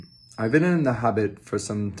I've been in the habit for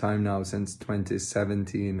some time now, since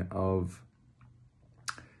 2017, of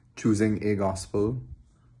choosing a gospel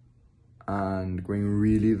and going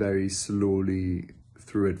really very slowly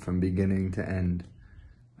through it from beginning to end.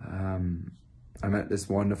 I met this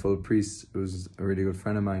wonderful priest who's a really good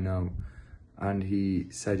friend of mine now, and he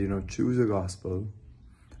said, choose a gospel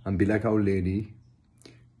and be like Our Lady,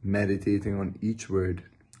 meditating on each word.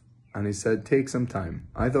 And he said, take some time.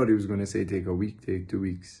 I thought he was going to say take a week, take 2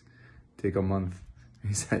 weeks, take a month.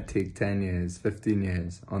 He said take 10 years, 15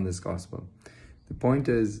 years on this gospel. The point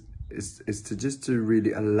is to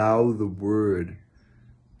really allow the word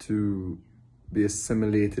to be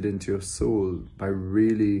assimilated into your soul by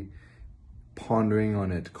really pondering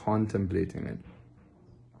on it, contemplating it.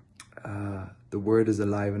 The word is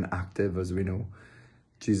alive and active, as we know.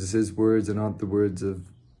 Jesus' words are not the words of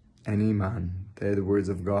any man. They're the words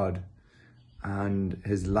of God. And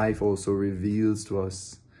his life also reveals to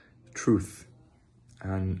us truth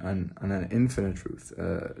and an infinite truth,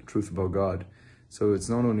 truth about God. So it's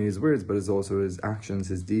not only his words, but it's also his actions,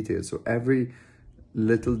 his details. So every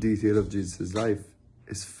little detail of Jesus' life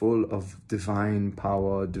is full of divine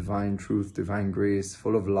power, divine truth, divine grace,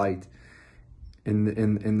 full of light in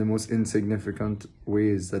the most insignificant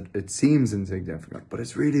ways that it seems insignificant, but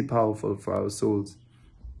it's really powerful for our souls.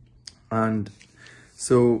 And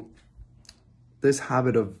so this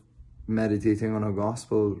habit of meditating on a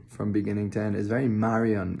gospel from beginning to end is very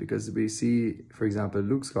Marian, because we see, for example,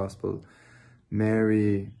 Luke's gospel,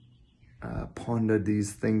 Mary pondered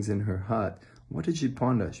these things in her heart. What did she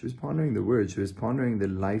ponder? She was pondering the word. She was pondering the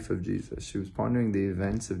life of Jesus. She was pondering the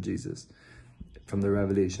events of Jesus, from the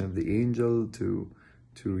revelation of the angel to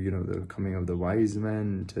the coming of the wise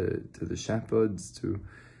men, to the shepherds, to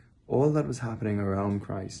all that was happening around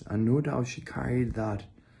Christ. And no doubt she carried that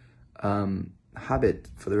habit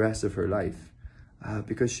for the rest of her life,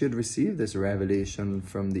 because she had received this revelation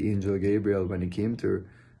from the angel Gabriel when he came to her,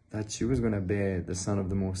 that she was going to bear the Son of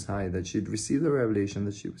the Most High, that she'd received the revelation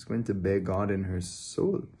that she was going to bear God in her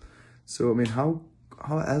soul. So, I mean, how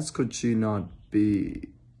else could she not be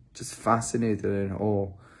just fascinated and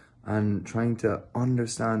awe and trying to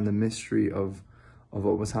understand the mystery of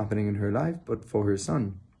what was happening in her life, but for her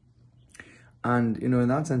son? And, in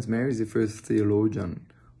that sense, Mary's the first theologian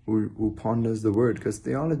who ponders the word, because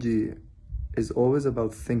theology is always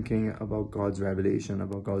about thinking about God's revelation,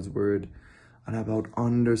 about God's word, and about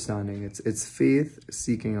understanding. It's faith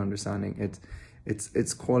seeking understanding.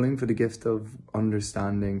 It's calling for the gift of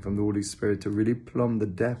understanding from the Holy Spirit to really plumb the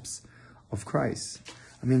depths of Christ.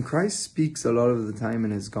 I mean, Christ speaks a lot of the time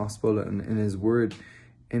in his gospel and in his word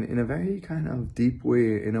in a very kind of deep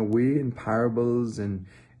way, in parables and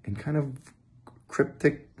in kind of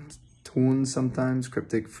cryptic tones, sometimes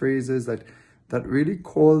cryptic phrases that really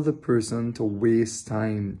call the person to waste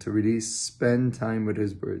time, to really spend time with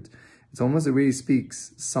his words. It's almost the way he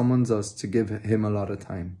speaks summons us to give him a lot of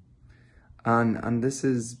time. And this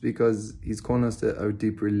is because he's calling us to a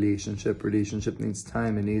deep relationship. Relationship needs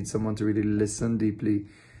time. It needs someone to really listen deeply.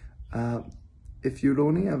 If you'd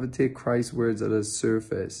only ever take Christ's words at a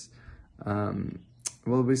surface,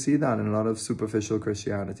 we see that in a lot of superficial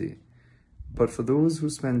Christianity. But for those who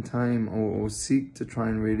spend time or seek to try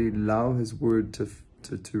and really allow his word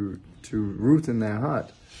to root in their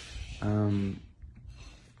heart,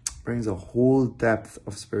 brings a whole depth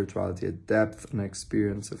of spirituality, a depth and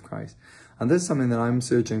experience of Christ. And this is something that I'm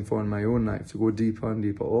searching for in my own life, to go deeper and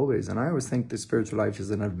deeper always. And I always think the spiritual life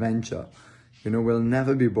is an adventure. We'll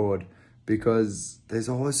never be bored, because there's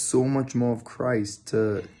always so much more of Christ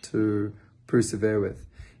to persevere with.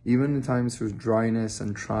 Even in times of dryness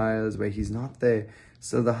and trials where he's not there,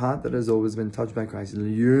 so the heart that has always been touched by Christ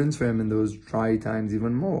yearns for him in those dry times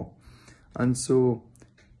even more. And so,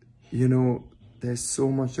 there's so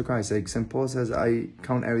much to Christ. Like St. Paul says, I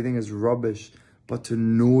count everything as rubbish, but to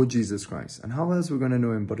know Jesus Christ. And how else are we going to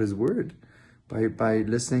know him but his word? By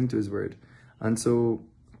listening to his word. And so,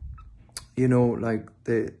 like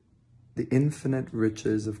the infinite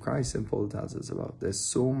riches of Christ, St. Paul tells us about. There's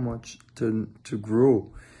so much to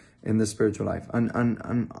grow in the spiritual life.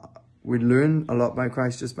 And we learn a lot by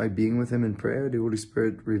Christ just by being with him in prayer. The Holy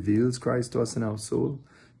Spirit reveals Christ to us in our soul,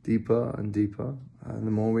 deeper and deeper.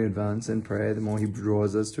 The more we advance in prayer, the more he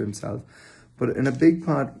draws us to himself. But in a big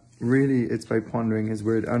part, really, it's by pondering his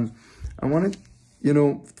word. And I wanted,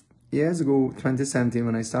 years ago, 2017,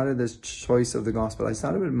 when I started this choice of the gospel, I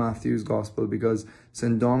started with Matthew's gospel because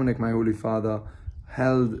St. Dominic, my Holy Father,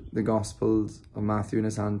 held the Gospels of Matthew in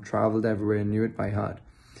his hand, traveled everywhere and knew it by heart.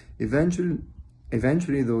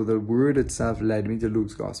 Eventually, though, the word itself led me to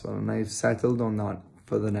Luke's gospel, and I've settled on that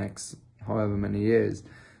for the next however many years,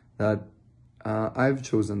 that I've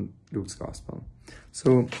chosen Luke's Gospel.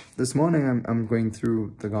 So this morning I'm going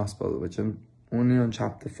through the Gospel, which I'm only on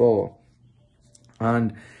chapter 4.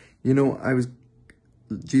 And,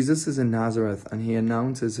 Jesus is in Nazareth and he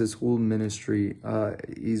announces his whole ministry.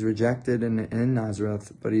 He's rejected in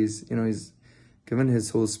Nazareth, but he's given his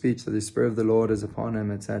whole speech that the Spirit of the Lord is upon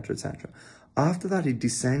him, etc., etc. After that, he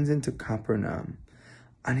descends into Capernaum.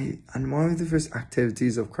 And one of the first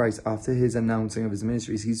activities of Christ after his announcing of his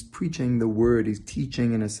ministry is he's preaching the word, he's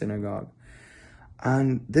teaching in a synagogue.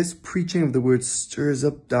 And this preaching of the word stirs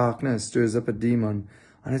up darkness, stirs up a demon.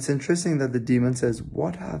 And it's interesting that the demon says,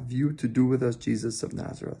 "What have you to do with us, Jesus of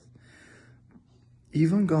Nazareth?"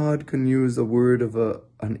 Even God can use the word of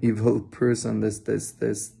an evil person, this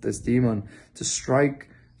demon, to strike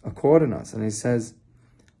a chord in us. And he says,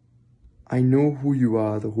 "I know who you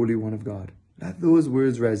are, the Holy One of God." Let those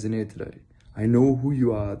words resonate today. I know who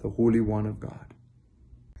you are, the Holy One of God.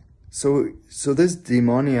 So this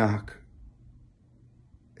demoniac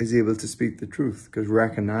is able to speak the truth, because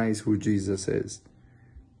recognize who Jesus is.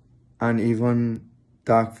 And even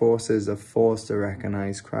dark forces are forced to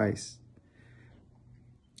recognize Christ.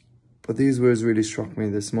 But these words really struck me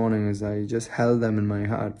this morning as I just held them in my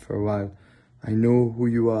heart for a while. I know who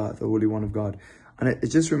you are, the Holy One of God. And it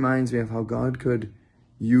just reminds me of how God could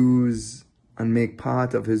use and make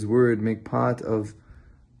part of his word, make part of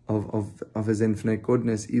his infinite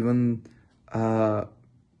goodness, even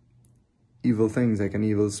evil things like an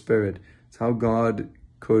evil spirit. It's how God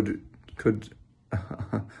could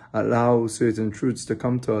allow certain truths to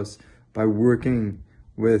come to us by working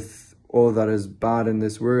with all that is bad in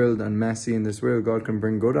this world and messy in this world. God can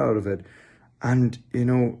bring good out of it. And,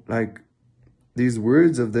 like these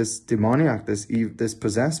words of this demoniac, this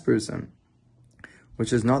possessed person,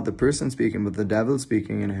 which is not the person speaking, but the devil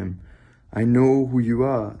speaking in him. I know who you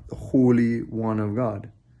are, the Holy One of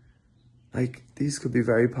God. Like, these could be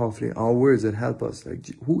very powerfully our words that help us. Like,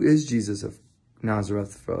 who is Jesus of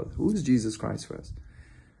Nazareth for us? Who is Jesus Christ for us?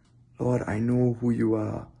 Lord, I know who you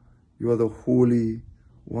are. You are the Holy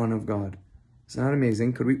One of God. Isn't that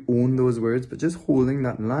amazing? Could we own those words? But just holding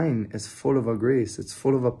that line is full of a grace. It's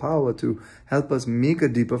full of a power to help us make a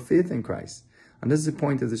deeper faith in Christ. And this is the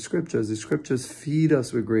point of the scriptures. The scriptures feed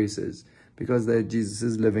us with graces because they're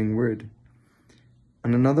Jesus' living word.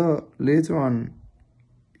 And another, later on,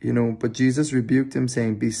 but Jesus rebuked him,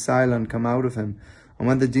 saying, "Be silent, come out of him." And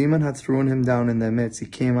when the demon had thrown him down in their midst, he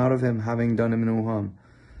came out of him, having done him no harm.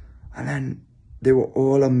 And then they were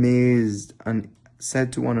all amazed and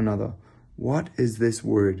said to one another, "What is this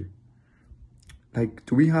word?" Like,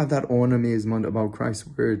 do we have that awe and amazement about Christ's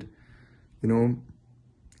word?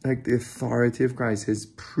 Like the authority of Christ, his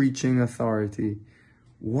preaching authority.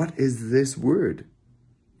 What is this word?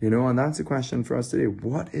 And that's a question for us today.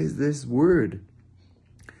 What is this word?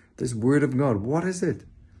 This word of God, what is it?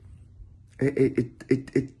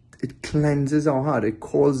 It cleanses our heart. It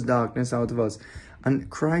calls darkness out of us. And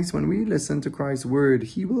Christ, when we listen to Christ's word,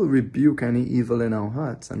 he will rebuke any evil in our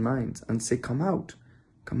hearts and minds and say, come out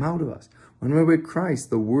of us. When we're with Christ,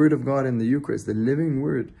 the word of God in the Eucharist, the living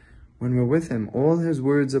word, when we're with him, all his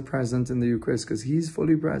words are present in the Eucharist because he's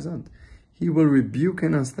fully present. He will rebuke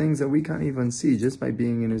in us things that we can't even see just by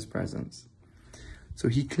being in his presence. So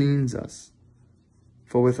he cleans us.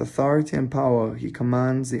 For with authority and power, he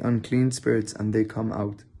commands the unclean spirits and they come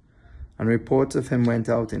out. And reports of him went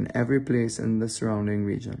out in every place in the surrounding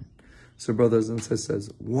region. So brothers and sisters,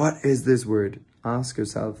 what is this word? Ask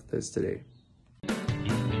yourself this today.